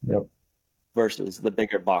sense. Yep. Versus the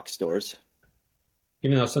bigger box stores.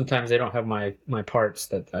 Even though sometimes they don't have my parts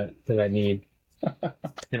that I need,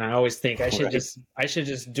 and I always think I should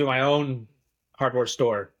just do my own hardware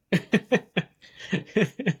store.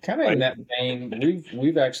 Kind of in that vein,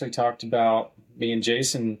 we've actually talked about, me and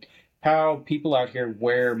Jason, how people out here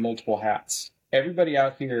wear multiple hats. Everybody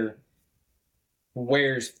out here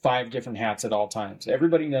wears 5 different hats at all times.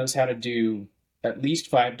 Everybody knows how to do at least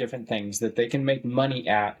 5 different things that they can make money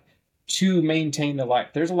at to maintain the life.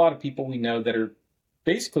 There's a lot of people we know that are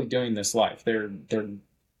basically doing this life. They're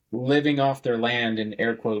living off their land, in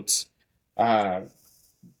air quotes,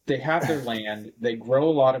 they have their land, they grow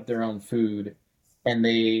a lot of their own food, and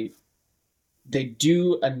they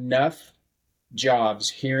do enough jobs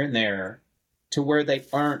here and there to where they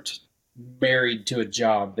aren't married to a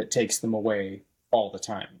job that takes them away all the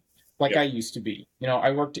time. Like I used to be.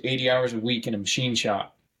 I worked 80 hours a week in a machine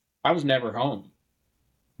shop. I was never home.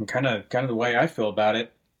 And kind of the way I feel about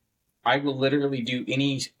it, I will literally do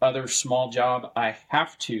any other small job I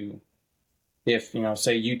have to if,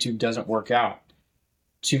 say YouTube doesn't work out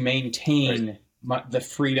to maintain the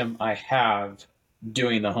freedom I have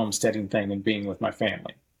doing the homesteading thing and being with my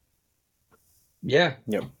family. Yeah.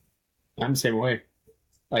 Yep. I'm the same way.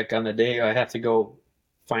 Like on the day I have to go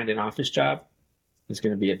find an office job, it's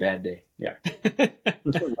going to be a bad day. Yeah.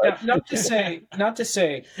 Not to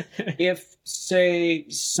say if, say,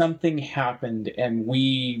 something happened and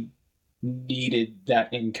we needed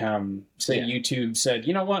that income, say YouTube said,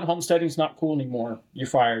 you know what, homesteading's not cool anymore, you're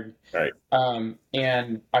fired. Right.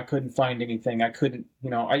 And I couldn't find anything. I couldn't,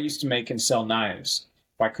 I used to make and sell knives.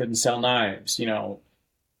 If I couldn't sell knives,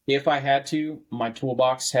 if I had to, my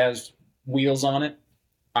toolbox has wheels on it,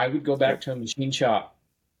 I would go back to a machine shop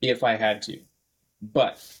if I had to.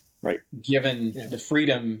 But given the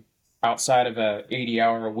freedom outside of a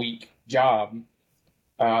 80-hour-a-week job,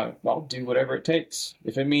 I'll do whatever it takes.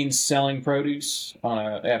 If it means selling produce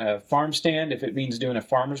at a farm stand, if it means doing a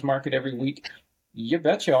farmer's market every week, you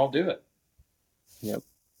betcha I'll do it. Yep.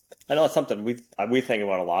 I know it's something we think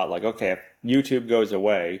about a lot. Like, okay, if YouTube goes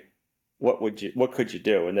away, what could you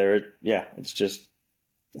do? And it's just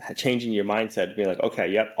changing your mindset, being like, okay,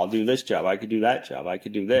 yep, I'll do this job. I could do that job. I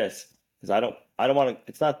could do this because I don't want to.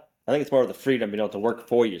 It's not. I think it's more of the freedom being able to work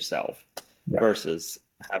for yourself versus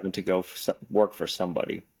having to go work for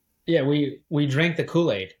somebody. Yeah, we drank the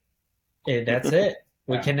Kool-Aid, and that's it.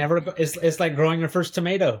 We can never go. It's like growing your first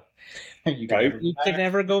tomato. You can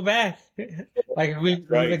never go back. Like we've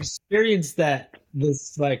experienced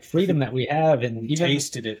this like freedom that we have, and even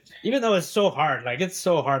tasted it. Even though it's so hard, like it's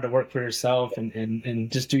so hard to work for yourself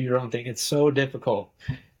and just do your own thing. It's so difficult,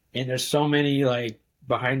 and there's so many like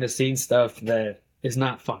behind the scenes stuff that is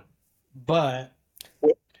not fun. But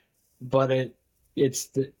it's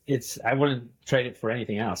I wouldn't trade it for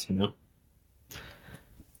anything else,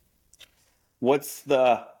 What's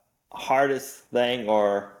the hardest thing,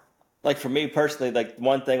 or like for me personally, like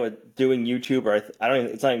one thing with doing YouTube, or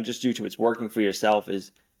it's not even just YouTube, it's working for yourself,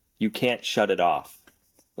 is you can't shut it off.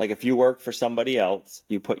 Like if you work for somebody else,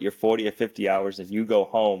 you put your 40 or 50 hours and you go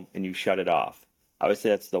home and you shut it off. I would say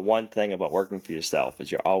that's the one thing about working for yourself,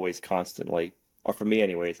 is you're always constantly, or for me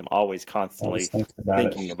anyways, I'm always constantly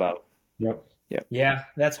thinking about. Yep. Yeah,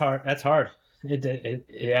 that's hard. That's hard.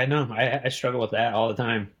 I know. I struggle with that all the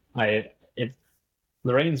time.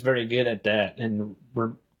 Lorraine's very good at that, and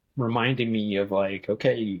reminding me of like,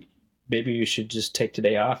 okay, maybe you should just take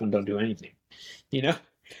today off and don't do anything,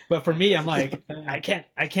 But for me, I'm like, I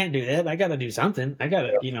can't do that. I got to do something. I got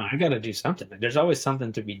to do something. There's always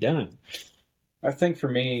something to be done. I think for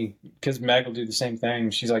me, because Meg will do the same thing.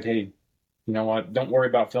 She's like, hey, you know what? Don't worry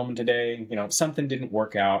about filming today. Something didn't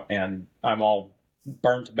work out, and I'm all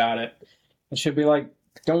burnt about it. And she'll be like,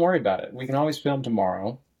 don't worry about it. We can always film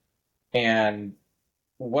tomorrow. And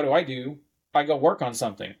what do? I go work on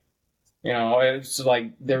something. It's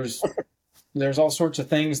like there's all sorts of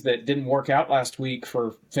things that didn't work out last week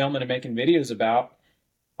for filming and making videos about.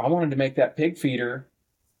 I wanted to make that pig feeder.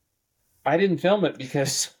 I didn't film it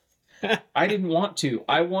because I didn't want to.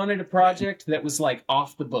 I wanted a project that was like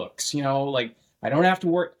off the books, like I don't have to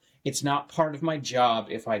work. It's not part of my job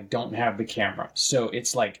if I don't have the camera. So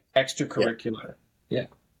it's like extracurricular. Yeah.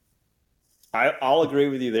 I'll agree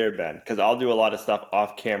with you there, Ben, because I'll do a lot of stuff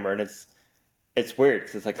off camera, and it's weird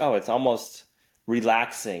because it's like, oh, it's almost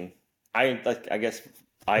relaxing. I guess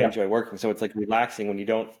I enjoy working, so it's like relaxing when you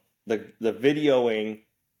don't. The videoing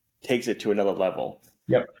takes it to another level.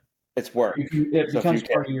 Yep, it's work. It becomes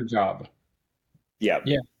part of your job. Yeah,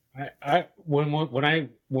 yeah. When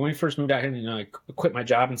we first moved out here, and I quit my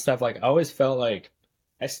job and stuff, like I always felt like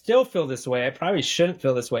I still feel this way. I probably shouldn't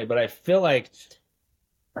feel this way, but I feel like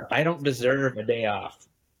I don't deserve a day off.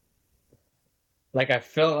 Like I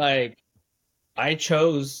felt like I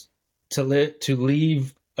chose to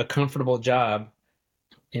leave a comfortable job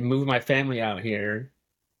and move my family out here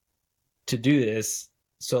to do this.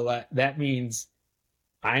 So that means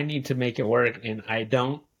I need to make it work, and I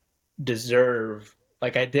don't deserve I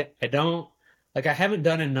haven't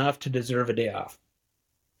done enough to deserve a day off.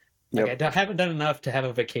 Like I haven't done enough to have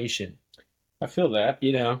a vacation. I feel that,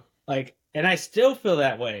 and I still feel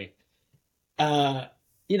that way. Not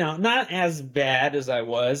as bad as I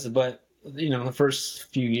was, but the first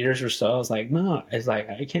few years or so, I was like, no, it's like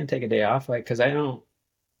I can't take a day off, like because I don't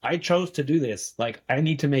I chose to do this. Like, I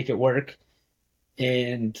need to make it work,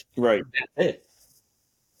 and Right. that's it.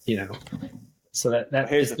 You know, so Well, that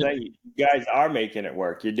here's is the thing: you guys are making it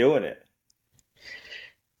work. You're doing it.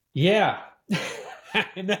 yeah.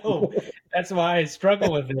 I know. That's why I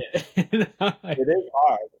struggle with it. It is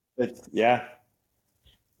hard. Yeah.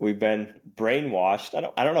 We've been brainwashed.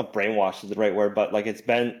 I don't know if brainwashed is the right word, but like it's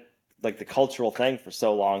been like the cultural thing for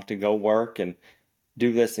so long to go work and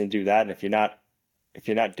do this and do that. And if you're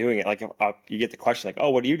not doing it, like you get the question like, oh,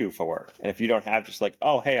 what do you do for work? And if you don't have just like,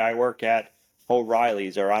 oh, hey, I work at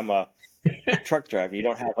O'Reilly's or I'm a truck driver, you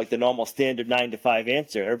don't have like the normal standard 9 to 5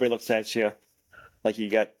 answer. Everybody looks at you like you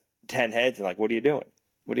got 10 heads and like, what are you doing?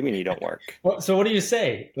 What do you mean you don't work? Well, so what do you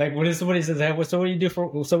say? Like, when somebody says that, so what do you do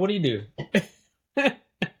for? So what do you do?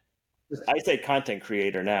 I say content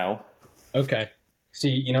creator now. Okay. See,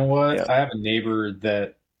 you know what? Yeah. I have a neighbor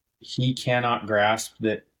that he cannot grasp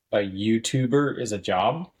that a YouTuber is a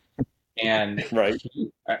job. And Right.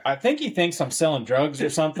 I think he thinks I'm selling drugs or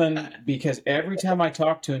something because every time I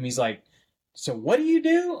talk to him, he's like, so what do you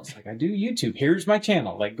do? I was like, I do YouTube. Here's my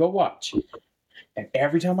channel. Like, go watch. And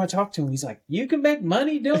every time I talk to him, he's like, you can make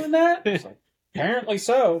money doing that? I was like, apparently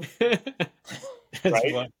so. That's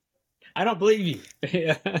Right? fun. I don't believe you.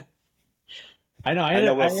 Yeah. I know. I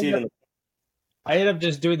know we'll see it in I end up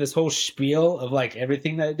just doing this whole spiel of like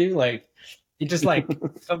everything that I do. Like, it just like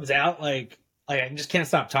comes out like I just can't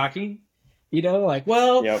stop talking. You know, like,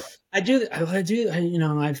 well, Yep. I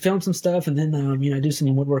film some stuff, and then I do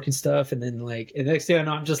some woodworking stuff, and then like, and the next thing I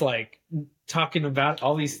know, I'm just like talking about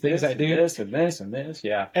all these things I do, This and this and this.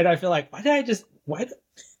 Yeah. and I feel like, why did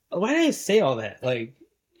I say all that? Like,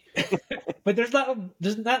 but there's not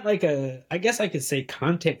like I guess I could say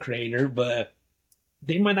content creator, but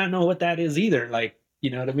they might not know what that is either. Like, you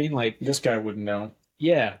know what I mean? Like, This guy wouldn't know.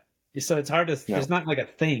 yeah. So it's hard to. No. There's not like a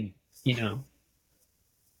thing, you know.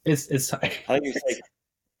 It's I think it's like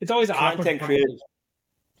it's always an awkward content creator.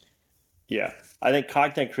 Yeah, I think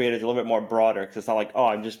content creator is a little bit more broader because it's not like, oh,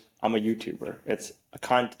 I'm a YouTuber. It's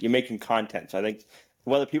you're making content. So I think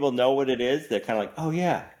whether people know what it is, they're kind of like, oh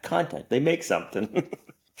yeah, content. They make something.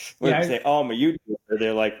 When Yeah, you say, oh, I'm a YouTuber,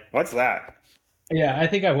 they're like, what's that? Yeah, I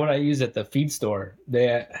think what I use at the feed store.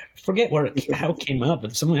 I forget how it came up,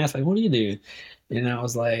 but someone asked like, "What do you do?" And I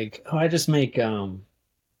was like, "Oh, I just make I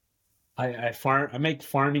make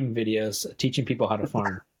farming videos teaching people how to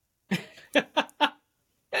farm." I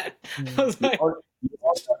was like,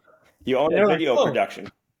 You own they're a like, video "Oh."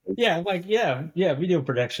 production. Yeah, I'm like, yeah, video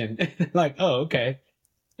production. Like, oh, okay.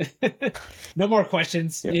 No more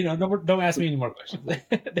questions. Yeah. You know, don't ask me any more questions.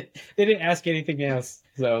 They didn't ask anything else,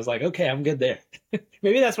 so I was like, okay, I'm good there.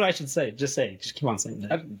 Maybe that's what I should say. Just keep on saying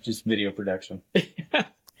that. Just video production.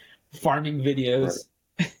 Farming videos.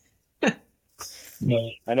 Yeah.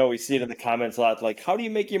 I know we see it in the comments a lot. Like, how do you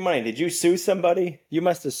make your money? Did you sue somebody? You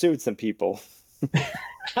must have sued some people.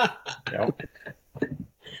 Yep.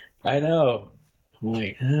 I know. I'm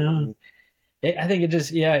like, I think it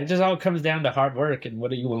just all comes down to hard work and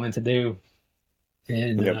what are you willing to do.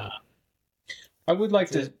 And Yep. I would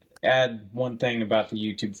like to add one thing about the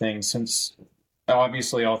YouTube thing, since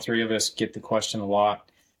obviously all three of us get the question a lot.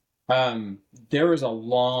 There was a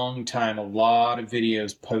long time, a lot of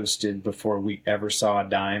videos posted before we ever saw a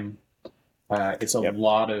dime. It's a Yep.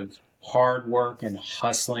 lot of hard work and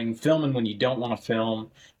hustling, filming when you don't want to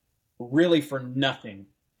film, really for nothing.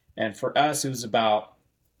 And for us, it was about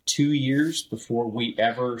 2 years before we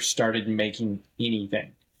ever started making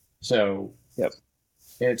anything. So Yep.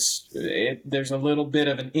 there's a little bit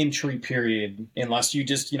of an entry period unless you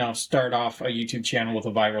just start off a YouTube channel with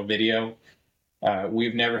a viral video.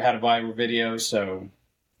 We've never had a viral video, so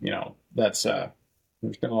that's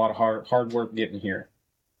there's been a lot of hard work getting here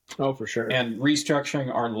Oh, for sure. and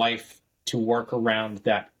restructuring our life to work around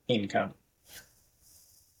that income.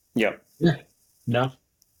 Yep. No,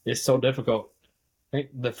 it's so difficult. I think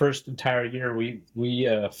the first entire year we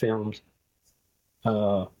filmed,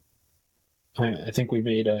 I think we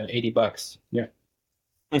made $80. Yeah.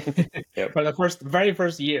 Yep. For the very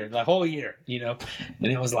first year, the whole year, and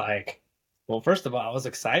it was like, well, first of all, I was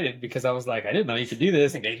excited because I was like, I didn't know you could do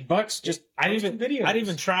this. $80, just I didn't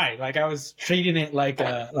even try. Like, I was treating it like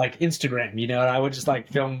Instagram, and I would just like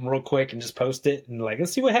film real quick and just post it and like,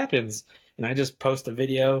 let's see what happens. And I just post a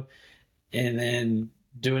video, and then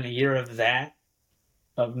doing a year of that,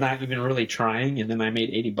 of not even really trying, and then I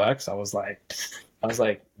made $80. I was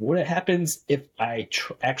like, what happens if I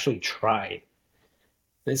actually tried?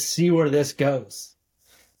 Let's see where this goes.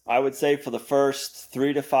 I would say for the first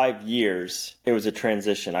 3 to 5 years, it was a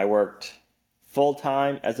transition. I worked full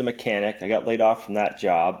time as a mechanic. I got laid off from that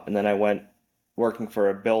job, and then I went working for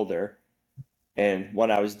a builder. And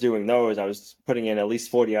when I was doing those, I was putting in at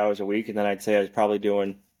least 40 hours a week. And then I'd say I was probably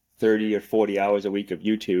doing 30 or 40 hours a week of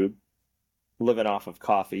YouTube, living off of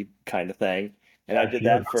coffee kind of thing. And I did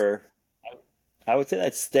that for, I would say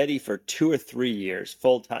that's steady for 2 or 3 years,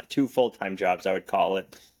 full time, 2 full-time jobs, I would call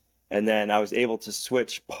it. And then I was able to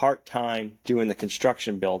switch part-time doing the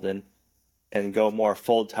construction building and go more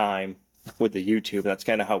full-time with the YouTube. That's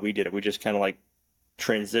kind of how we did it. We just kind of like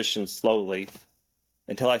transitioned slowly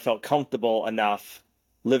until I felt comfortable enough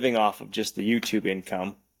living off of just the YouTube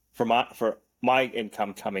income for my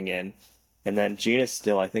income coming in. And then Gina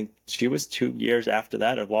still, I think she was 2 years after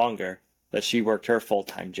that or longer that she worked her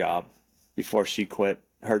full-time job before she quit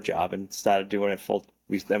her job and started doing it full.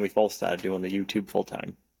 Then we both started doing the YouTube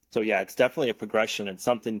full-time. So yeah, it's definitely a progression and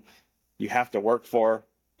something you have to work for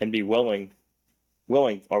and be willing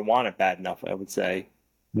or want it bad enough, I would say.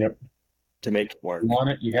 Yep. To make it work. You want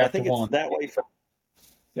it, you have to want it. That way for,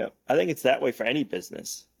 yeah, I think it's that way for any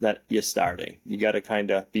business that you're starting. You got to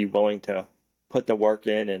kind of be willing to put the work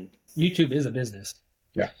in. And YouTube is a business.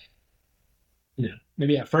 Yeah.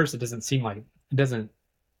 Maybe at first it doesn't seem like it doesn't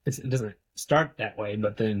start that way,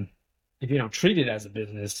 but then if you don't treat it as a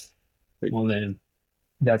business, well then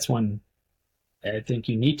that's when I think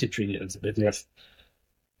you need to treat it as a business.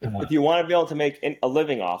 If you want to be able to make a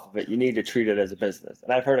living off of it, you need to treat it as a business.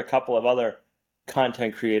 And I've heard a couple of other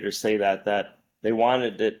content creators say that they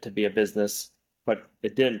wanted it to be a business, but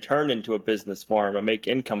it didn't turn into a business for them or make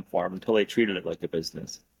income for them until they treated it like a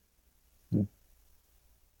business.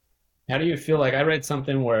 How do you feel? Like I read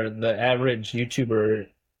something where the average YouTuber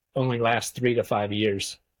only lasts 3 to 5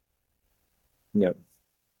 years. Yep.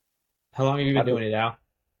 How long have you been doing it, Al?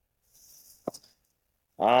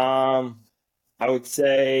 I would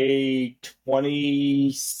say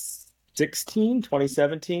 2016,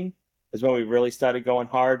 2017 is when we really started going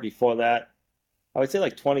hard. Before that, I would say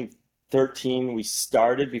like 2013 we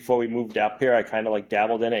started. Before we moved up here, I kind of like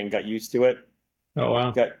dabbled in it and got used to it. Oh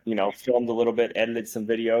wow! Got filmed a little bit, edited some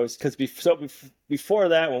videos. Because before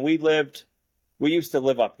that, when we used to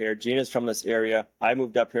live up here. Gina's from this area. I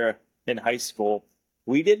moved up here in high school.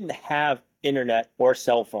 We didn't have internet or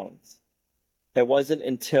cell phones. It wasn't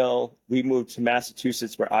until we moved to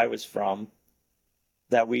Massachusetts, where I was from,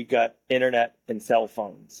 that we got internet and cell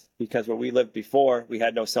phones. Because where we lived before, we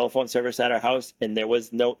had no cell phone service at our house, and there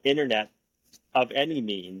was no internet of any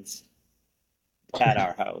means at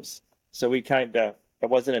our house. So it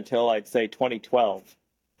wasn't until I'd say 2012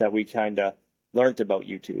 that we kind of learned about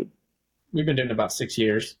YouTube. We've been doing it about 6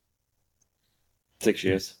 years. 6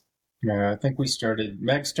 years. Yeah, I think Meg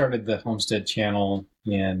started the Homestead channel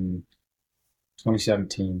in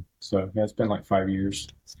 2017. So yeah, it's been like 5 years.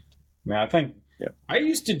 I think I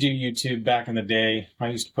used to do YouTube back in the day. I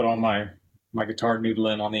used to put all my guitar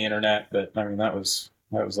noodling on the internet, but I mean that was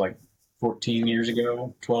like 14 years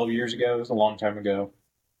ago, 12 years ago. It was a long time ago.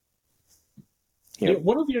 Yeah.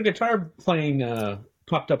 One of your guitar playing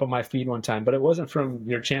popped up on my feed one time, but it wasn't from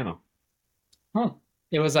your channel. Huh.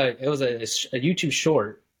 It was a YouTube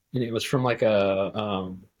short, and it was from like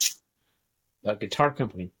a guitar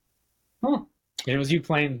company. Huh. And it was you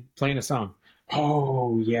playing a song.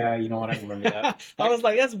 Oh yeah, you know what? I remember that. I was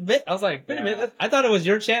like, that's a bit. I was like, wait a minute. I thought it was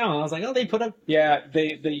your channel. I was like, oh, they put up. Yeah,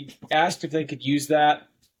 they asked if they could use that,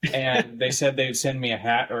 and they said they would send me a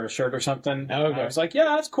hat or a shirt or something. Oh, okay. I was like, yeah,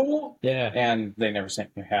 that's cool. Yeah. And they never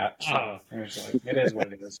sent me a hat. So it was like, it is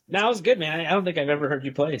what it is. No, it was good, man. I don't think I've ever heard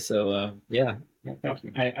you play. So yeah, thank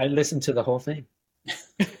you. I listened to the whole thing.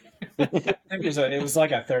 I think it was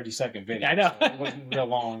like a 30-second video. I know. So it wasn't real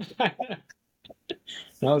long. That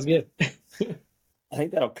was good. I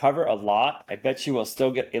think that'll cover a lot. I bet you will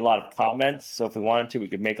still get a lot of comments. So if we wanted to, we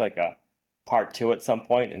could make like a part 2 at some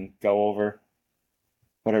point and go over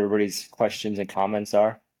what everybody's questions and comments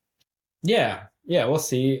are. Yeah, we'll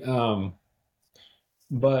see.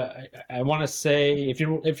 But I want to say, if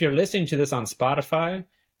you're listening to this on Spotify,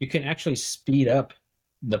 you can actually speed up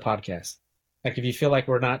the podcast. Like if you feel like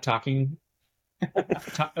we're not talking,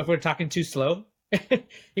 if we're talking too slow,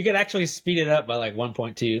 you could actually speed it up by like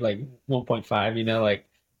 1.2, like 1.5. You know, like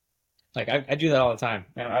I do that all the time.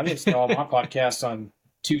 Man, I install my podcast on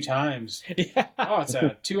 2 times. Yeah. Oh, it's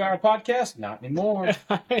a 2-hour podcast? Not anymore.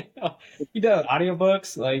 I know. You know,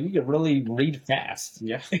 audiobooks, like you can really read fast.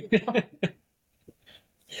 Yeah. I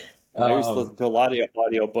used to listen to a lot of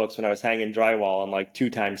audio books when I was hanging drywall on like 2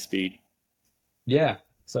 times speed. Yeah,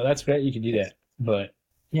 so that's great. You can do that. But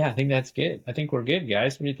yeah, I think that's good. I think we're good,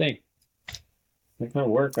 guys. What do you think? I think that'll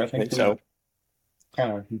work. I think so.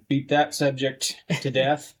 Kind of beat that subject to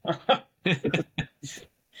death.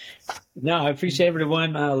 No, I appreciate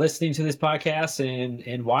everyone listening to this podcast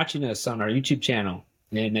and watching us on our YouTube channel.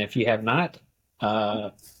 And if you have not,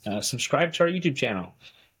 subscribe to our YouTube channel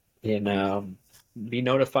and be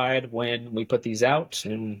notified when we put these out.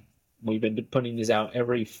 And we've been putting these out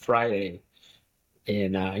every Friday.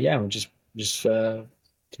 And yeah, we're just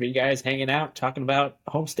three guys hanging out talking about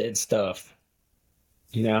homestead stuff.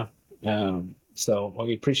 You know, so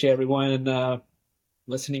we appreciate everyone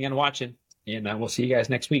listening and watching. And we'll see you guys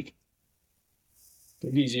next week.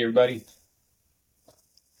 Take it easy, everybody.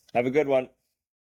 Have a good one.